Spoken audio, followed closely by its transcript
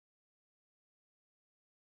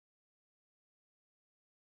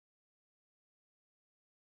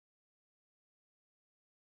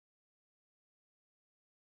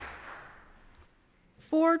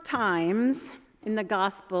4 times in the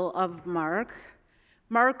Gospel of Mark,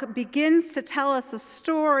 Mark begins to tell us a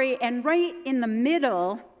story, and right in the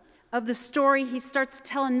middle of the story, he starts to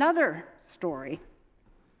tell another story.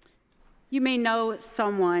 You may know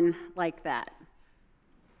someone like that.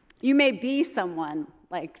 You may be someone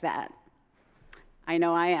like that. I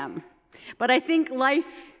know I am. But I think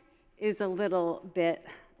life is a little bit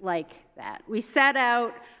like that. We set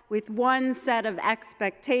out with one set of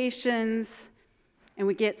expectations, and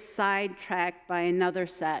we get sidetracked by another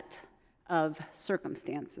set of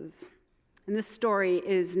circumstances. And this story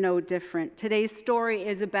is no different. Today's story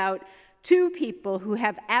is about 2 people who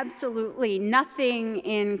have absolutely nothing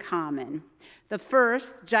in common. The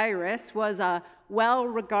first, Jairus, was a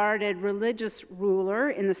well-regarded religious ruler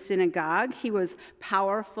in the synagogue. He was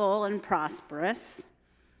powerful and prosperous.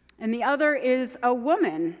 And the other is a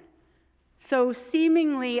woman, so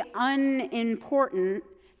seemingly unimportant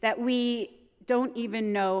that we don't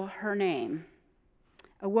even know her name.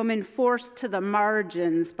 A woman forced to the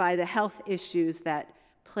margins by the health issues that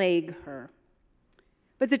plague her.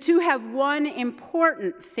 But the 2 have one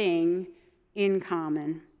important thing in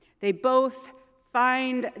common. They both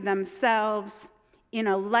find themselves in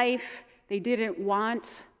a life they didn't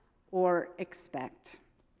want or expect.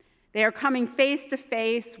 They are coming face to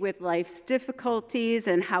face with life's difficulties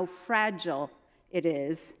and how fragile it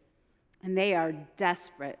is, and they are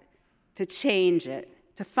desperate to change it,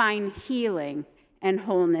 to find healing and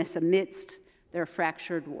wholeness amidst their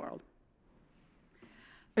fractured world.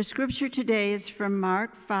 Our scripture today is from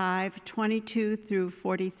Mark 5:22 through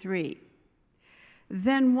 43.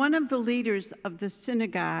 Then one of the leaders of the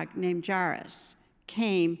synagogue named Jairus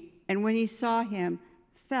came, and when he saw him,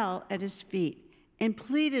 fell at his feet and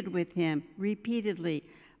pleaded with him repeatedly,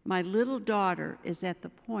 "My little daughter is at the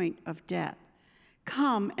point of death.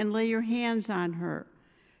 Come and lay your hands on her,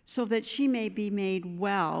 so that she may be made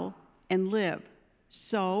well and live."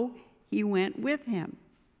 So he went with him.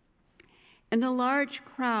 And a large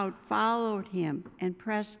crowd followed him and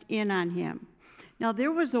pressed in on him. Now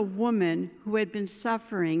there was a woman who had been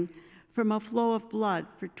suffering from a flow of blood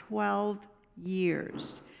for 12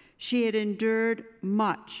 years. She had endured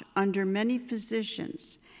much under many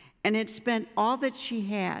physicians and had spent all that she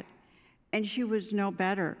had, and she was no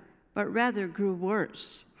better, but rather grew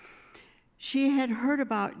worse. She had heard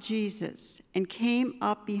about Jesus and came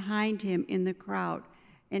up behind him in the crowd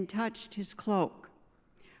and touched his cloak.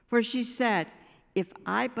 For she said, "If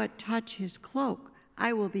I but touch his cloak,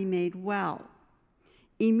 I will be made well."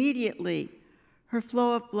 Immediately, her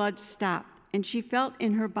flow of blood stopped, and she felt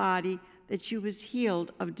in her body that she was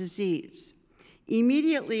healed of disease.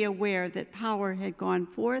 Immediately aware that power had gone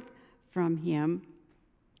forth from him,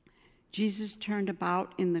 Jesus turned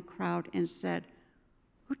about in the crowd and said,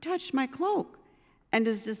 "Who touched my cloak?" And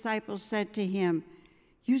his disciples said to him,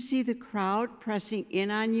 "You see the crowd pressing in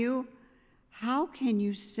on you. How can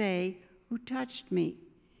you say, 'Who touched me?'"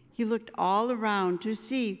 He looked all around to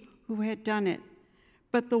see who had done it.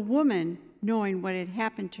 But the woman, knowing what had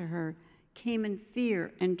happened to her, came in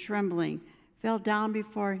fear and trembling, fell down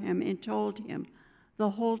before him and told him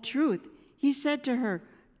the whole truth. He said to her,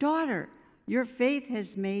 "Daughter, your faith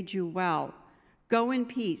has made you well. Go in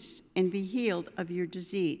peace and be healed of your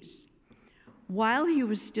disease." While he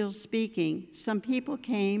was still speaking, some people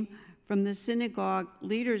came from the synagogue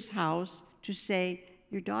leader's house to say,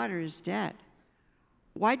 "Your daughter is dead.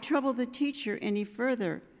 Why trouble the teacher any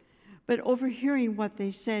further?" But overhearing what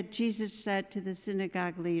they said, Jesus said to the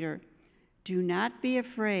synagogue leader, "Do not be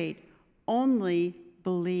afraid, only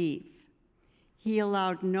believe." He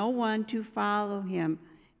allowed no one to follow him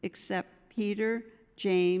except Peter,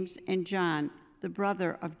 James, and John, the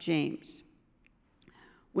brother of James.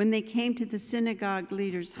 When they came to the synagogue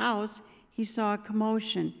leader's house, he saw a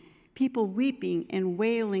commotion, people weeping and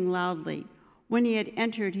wailing loudly. When he had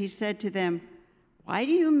entered, he said to them, "Why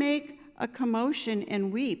do you make a commotion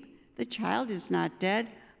and weep? The child is not dead,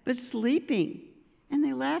 but sleeping." And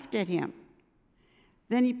they laughed at him.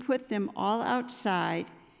 Then he put them all outside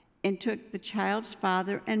and took the child's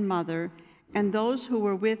father and mother and those who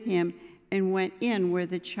were with him and went in where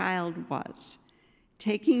the child was.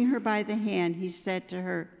 Taking her by the hand, he said to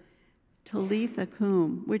her, "Talitha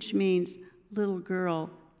cum," which means, "Little girl,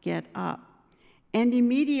 get up." And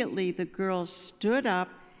immediately the girl stood up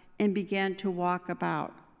and began to walk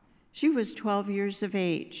about. She was 12 years of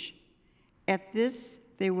age. At this,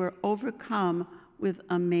 they were overcome with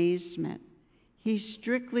amazement. He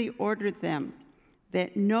strictly ordered them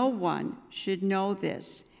that no one should know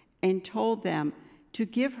this and told them to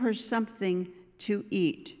give her something to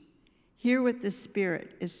eat. Hear what the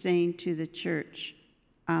Spirit is saying to the church.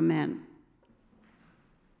 Amen.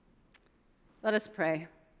 Let us pray.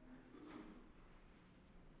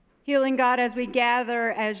 Healing God, as we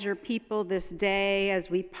gather as your people this day,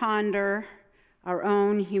 as we ponder our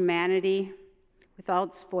own humanity with all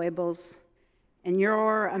its foibles and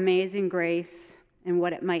your amazing grace and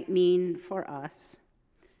what it might mean for us,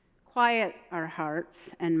 quiet our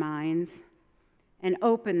hearts and minds and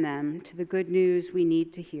open them to the good news we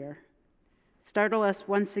need to hear. Startle us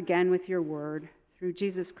once again with your word through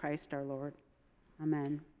Jesus Christ our Lord.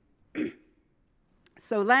 Amen.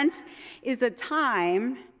 So Lent is a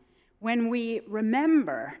time when we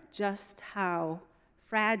remember just how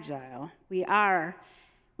fragile we are.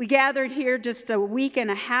 We gathered here just a week and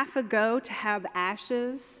a half ago to have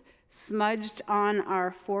ashes smudged on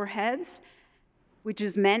our foreheads, which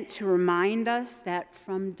is meant to remind us that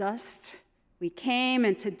from dust we came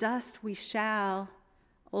and to dust we shall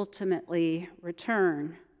ultimately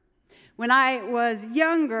return. When I was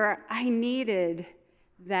younger, I needed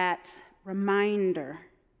that reminder.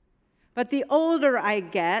 But the older I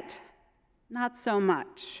get, not so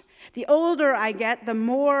much. The older I get, the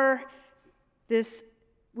more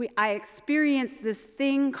I experience this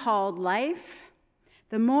thing called life,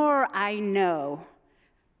 the more I know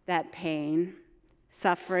that pain,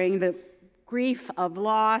 suffering, the grief of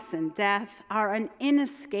loss and death are an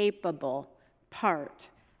inescapable part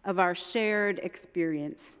of our shared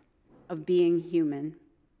experience of being human.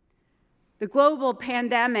 The global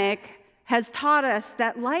pandemic has taught us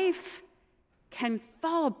that life can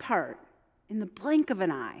fall apart in the blink of an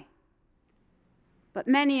eye. But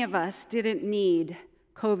many of us didn't need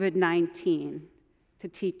COVID-19 to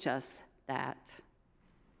teach us that.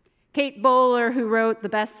 Kate Bowler, who wrote the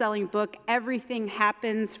best-selling book, Everything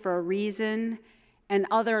Happens for a Reason, and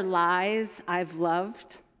Other Lies I've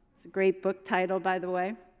Loved. It's a great book title, by the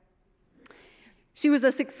way. She was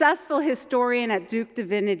a successful historian at Duke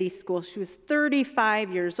Divinity School. She was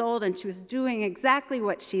 35 years old, and she was doing exactly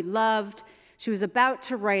what she loved. She was about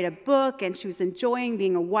to write a book, and she was enjoying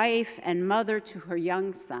being a wife and mother to her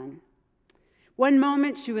young son. One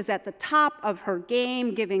moment, she was at the top of her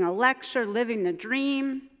game, giving a lecture, living the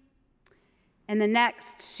dream. And the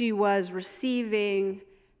next, she was receiving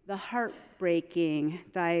the heartbreaking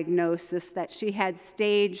diagnosis that she had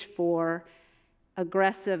stage 4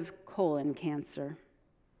 aggressive colon cancer.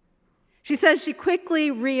 She says she quickly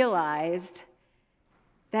realized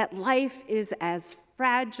that life is as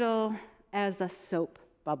fragile as a soap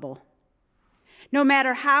bubble. No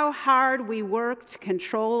matter how hard we work to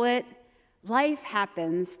control it, life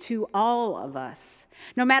happens to all of us.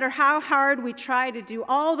 No matter how hard we try to do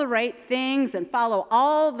all the right things and follow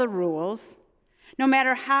all the rules, no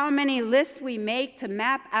matter how many lists we make to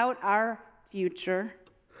map out our future,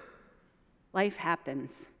 life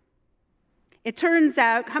happens. It turns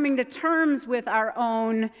out coming to terms with our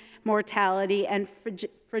own mortality and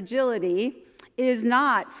fragility is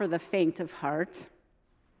not for the faint of heart.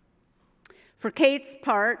 For Kate's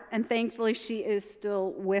part, and thankfully she is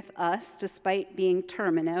still with us despite being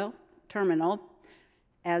terminal,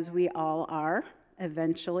 as we all are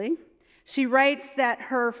eventually, she writes that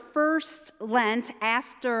her first Lent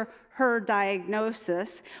after her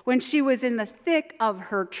diagnosis, when she was in the thick of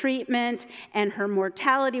her treatment and her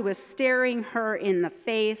mortality was staring her in the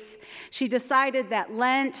face, she decided that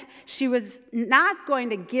Lent, she was not going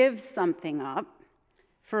to give something up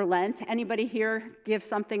for Lent. Anybody here give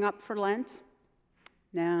something up for Lent?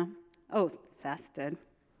 No? Oh, Seth did.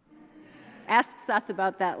 Ask Seth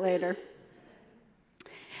about that later.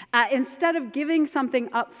 Instead of giving something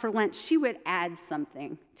up for Lent, she would add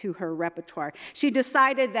something to her repertoire. She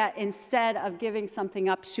decided that instead of giving something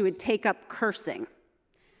up, she would take up cursing.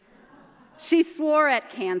 She swore at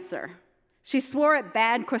cancer. She swore at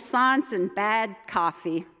bad croissants and bad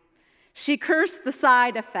coffee. She cursed the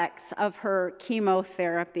side effects of her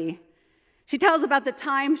chemotherapy. She tells about the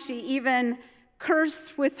time she even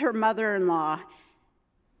cursed with her mother-in-law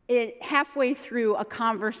halfway through a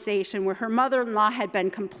conversation where her mother-in-law had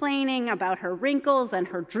been complaining about her wrinkles and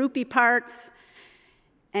her droopy parts,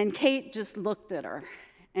 and Kate just looked at her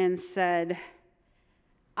and said,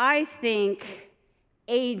 "I think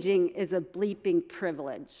aging is a bleeping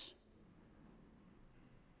privilege."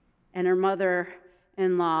 And her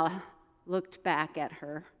mother-in-law looked back at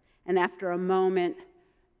her, and after a moment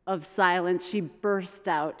of silence, she burst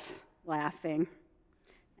out laughing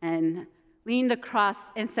and leaned across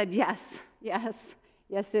and said, yes,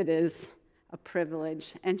 it is a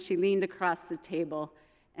privilege. And she leaned across the table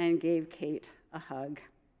and gave Kate a hug.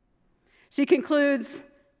 Kate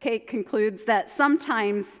concludes that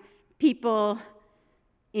sometimes people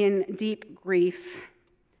in deep grief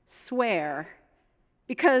swear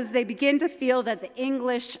because they begin to feel that the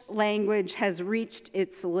English language has reached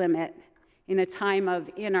its limit in a time of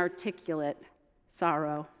inarticulate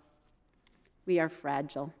sorrow. We are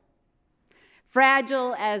fragile.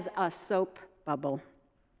 Fragile as a soap bubble.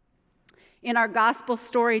 In our gospel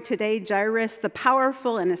story today, Jairus, the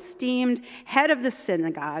powerful and esteemed head of the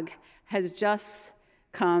synagogue, has just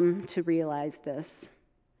come to realize this.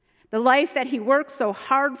 The life that he worked so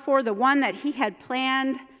hard for, the one that he had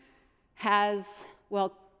planned, has,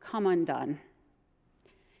 well, come undone.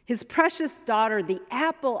 His precious daughter, the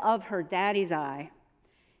apple of her daddy's eye,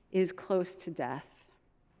 is close to death.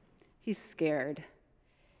 He's scared.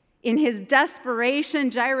 In his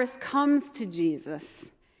desperation, Jairus comes to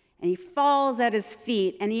Jesus, and he falls at his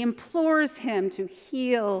feet, and he implores him to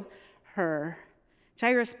heal her.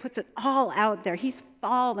 Jairus puts it all out there. He's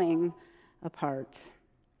falling apart.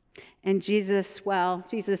 And Jesus, well,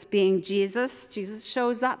 Jesus being Jesus, Jesus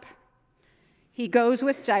shows up. He goes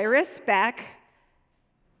with Jairus back,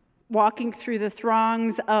 walking through the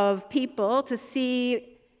throngs of people to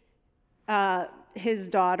see his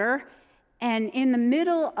daughter. And in the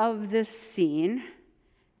middle of this scene,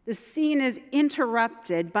 the scene is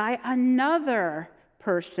interrupted by another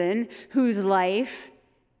person whose life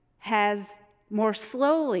has more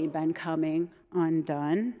slowly been coming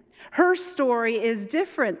undone. Her story is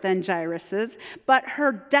different than Jairus's, but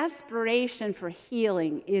her desperation for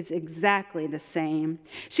healing is exactly the same.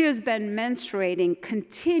 She has been menstruating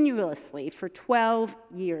continuously for 12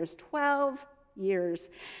 years. 12 years.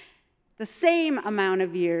 The same amount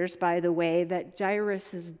of years, by the way, that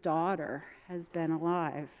Jairus' daughter has been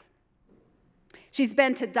alive. She's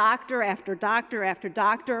been to doctor after doctor after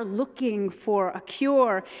doctor looking for a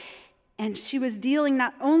cure. And she was dealing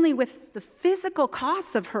not only with the physical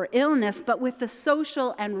costs of her illness, but with the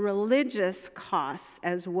social and religious costs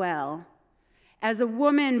as well. As a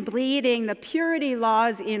woman bleeding, the purity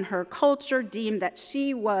laws in her culture deemed that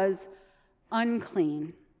she was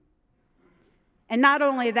unclean. And not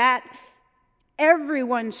only that,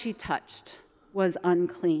 everyone she touched was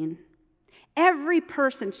unclean. Every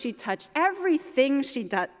person she touched, everything she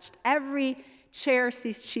touched, every chair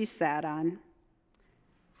she sat on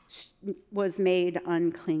was made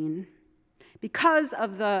unclean. Because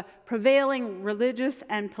of the prevailing religious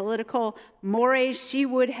and political mores, she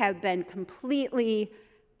would have been completely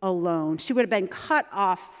alone. She would have been cut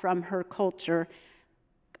off from her culture,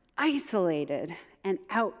 isolated and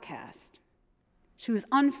outcast. She was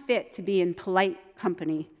unfit to be in polite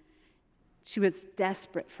company. She was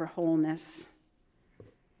desperate for wholeness.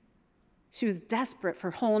 She was desperate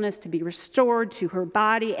for wholeness, to be restored to her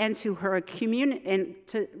body and to her community, and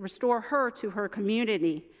to restore her to her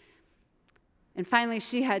community. And finally,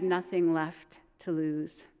 she had nothing left to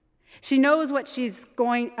lose. She knows what she's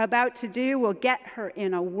about to do will get her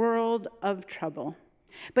in a world of trouble.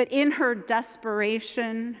 But in her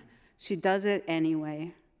desperation, she does it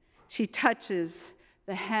anyway. She touches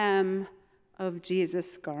the hem of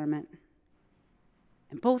Jesus' garment.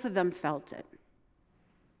 And both of them felt it.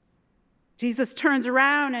 Jesus turns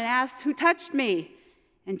around and asks, "Who touched me?"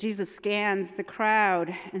 And Jesus scans the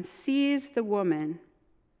crowd and sees the woman.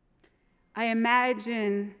 I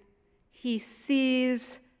imagine he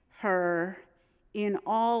sees her in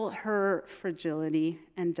all her fragility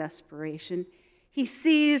and desperation. He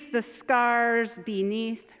sees the scars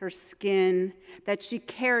beneath her skin that she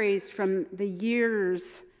carries from the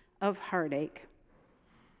years of heartache.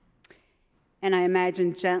 And I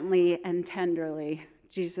imagine gently and tenderly,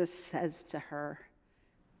 Jesus says to her,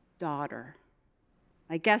 "Daughter."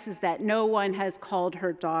 My guess is that no one has called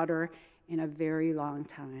her daughter in a very long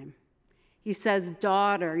time. He says,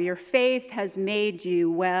 "Daughter, your faith has made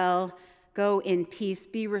you well. Go in peace.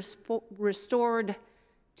 Be restored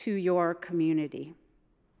to your community."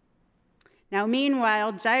 Now,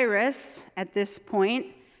 meanwhile, Jairus, at this point,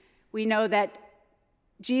 we know that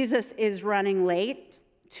Jesus is running late,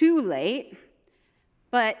 too late.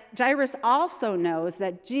 But Jairus also knows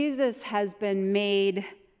that Jesus has been made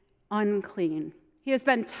unclean. He has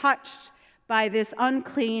been touched by this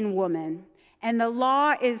unclean woman. And the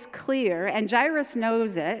law is clear, and Jairus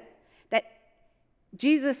knows it, that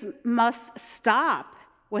Jesus must stop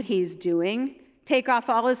what he's doing, take off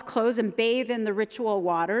all his clothes and bathe in the ritual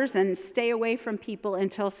waters and stay away from people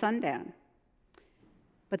until sundown.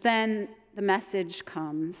 But then the message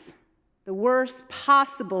comes, the worst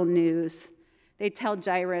possible news. They tell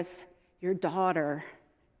Jairus, "Your daughter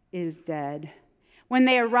is dead." When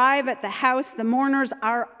they arrive at the house, the mourners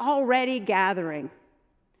are already gathering.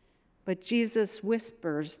 But Jesus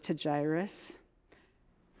whispers to Jairus,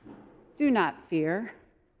 "Do not fear,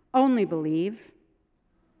 only believe."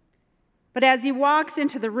 But as he walks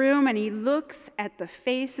into the room and he looks at the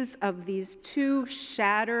faces of these two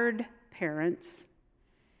shattered parents,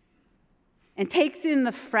 and takes in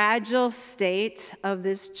the fragile state of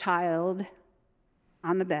this child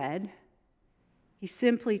on the bed. He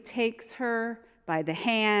simply takes her by the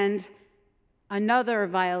hand, another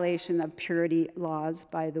violation of purity laws,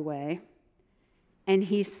 by the way, and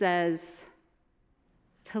he says,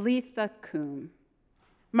 Talitha cum.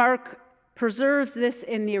 Mark preserves this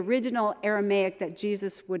in the original Aramaic that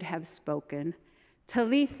Jesus would have spoken.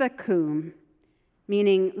 Talitha cum,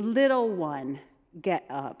 meaning little one, get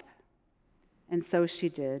up. And so she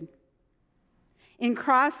did. In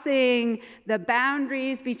crossing the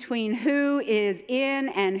boundaries between who is in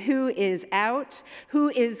and who is out, who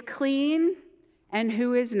is clean and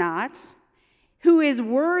who is not, who is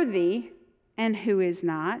worthy and who is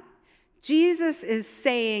not, Jesus is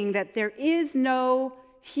saying that there is no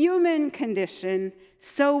human condition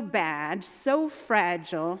so bad, so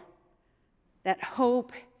fragile, that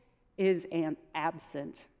hope is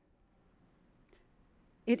absent.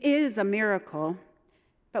 It is a miracle,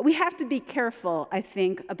 but we have to be careful, I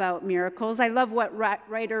think, about miracles. I love what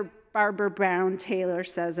writer Barbara Brown Taylor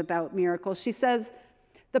says about miracles. She says,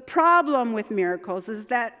 the problem with miracles is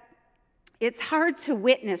that it's hard to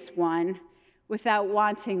witness one without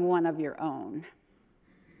wanting one of your own.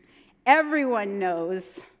 Everyone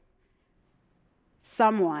knows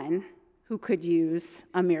someone who could use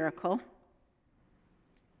a miracle,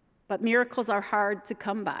 but miracles are hard to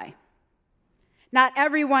come by. Not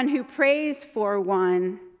everyone who prays for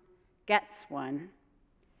one gets one.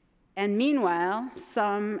 And meanwhile,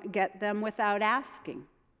 some get them without asking.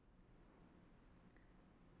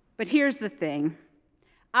 But here's the thing.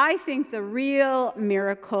 I think the real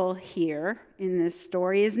miracle here in this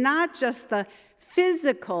story is not just the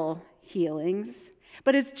physical healings,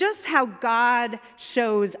 but it's just how God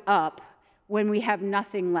shows up when we have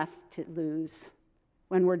nothing left to lose,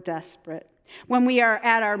 when we're desperate, when we are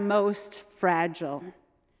at our most fragile,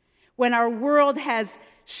 when our world has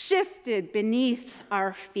shifted beneath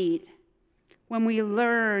our feet, when we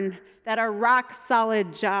learn that our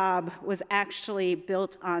rock-solid job was actually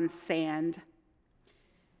built on sand,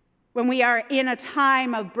 when we are in a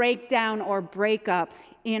time of breakdown or breakup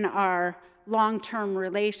in our long-term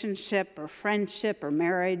relationship or friendship or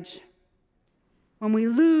marriage, when we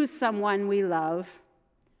lose someone we love,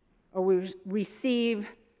 or we receive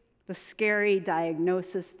the scary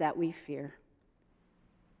diagnosis that we fear,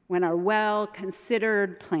 when our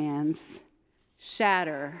well-considered plans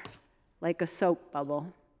shatter like a soap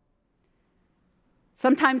bubble.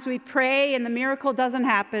 Sometimes we pray and the miracle doesn't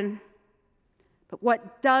happen, but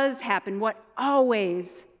what does happen, what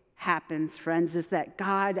always happens, friends, is that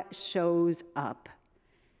God shows up,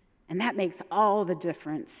 and that makes all the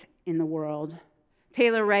difference in the world.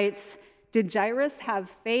 Taylor writes, did Jairus have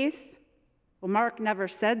faith? Well, Mark never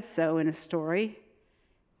said so in a story,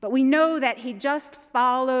 but we know that he just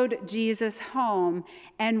followed Jesus home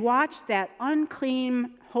and watched that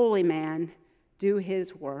unclean holy man do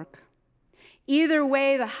his work. Either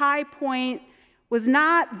way, the high point was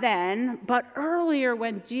not then, but earlier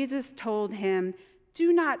when Jesus told him,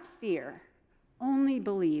 do not fear, only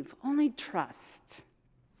believe, only trust.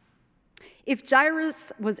 If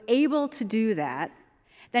Jairus was able to do that,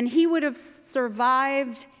 then he would have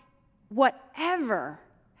survived whatever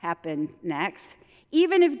happened next,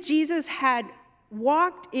 even if Jesus had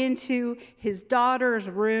walked into his daughter's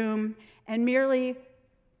room and merely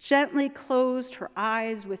gently closed her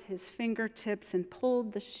eyes with his fingertips and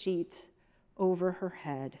pulled the sheet over her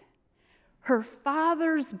head. Her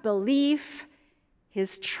father's belief,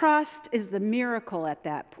 his trust is the miracle at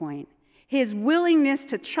that point. His willingness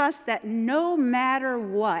to trust that no matter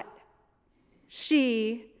what,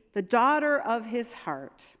 she, the daughter of his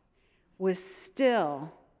heart, was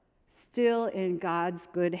still in God's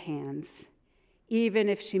good hands, even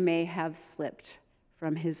if she may have slipped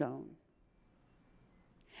from his own.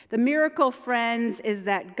 The miracle, friends, is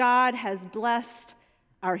that God has blessed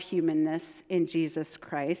our humanness in Jesus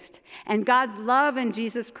Christ, and God's love in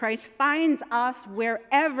Jesus Christ finds us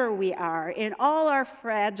wherever we are, in all our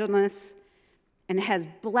fragileness, and has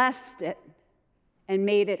blessed it and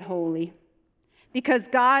made it holy, because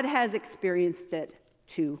God has experienced it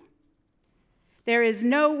too. There is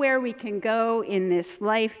nowhere we can go in this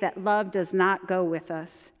life that love does not go with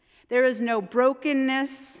us. There is no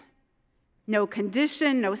brokenness, no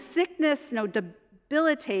condition, no sickness, no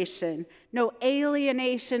debilitation, no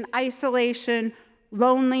alienation, isolation,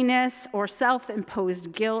 loneliness, or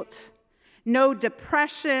self-imposed guilt, no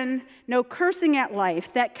depression, no cursing at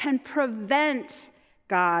life that can prevent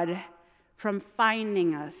God from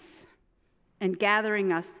finding us and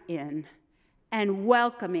gathering us in and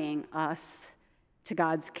welcoming us to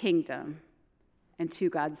God's kingdom and to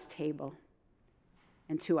God's table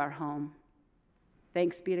and to our home.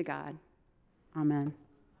 Thanks be to God. Amen.